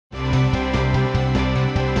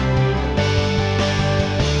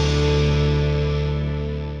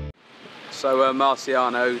So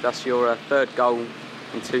Marciano, that's your third goal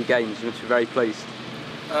in 2 games. You must be very pleased.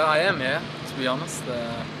 I am, yeah, to be honest.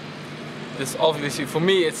 This obviously, for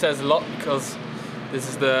me, it says a lot because this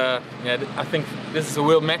is I think this is the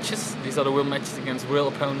real matches. These are the real matches against real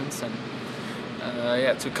opponents, and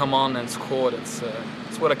to come on and score, it's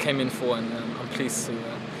what I came in for, and I'm pleased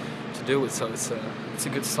to do it. So it's a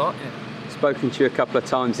good start. Yeah. Spoken to you a couple of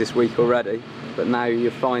times this week already, but now you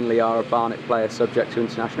finally are a Barnet player subject to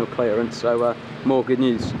international clearance. So more good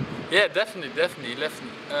news. Yeah, definitely.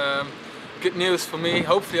 Good news for me.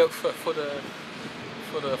 Hopefully for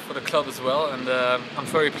the club as well, and I'm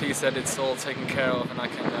very pleased that it's all taken care of, and I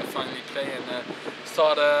can finally play and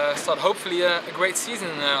start hopefully a great season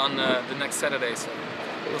on the next Saturday. So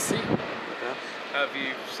we'll see. How have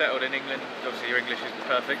you settled in England? Obviously your English is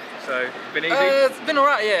perfect, so it's been easy? It's been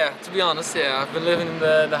alright, yeah, to be honest, yeah. I've been living in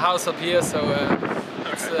the house up here, so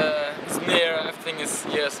it's near, everything is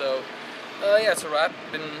here, so yeah, it's alright.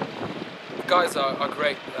 The guys are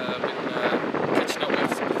great. Been catching up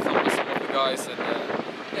with some of the guys, and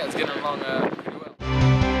yeah, it's getting along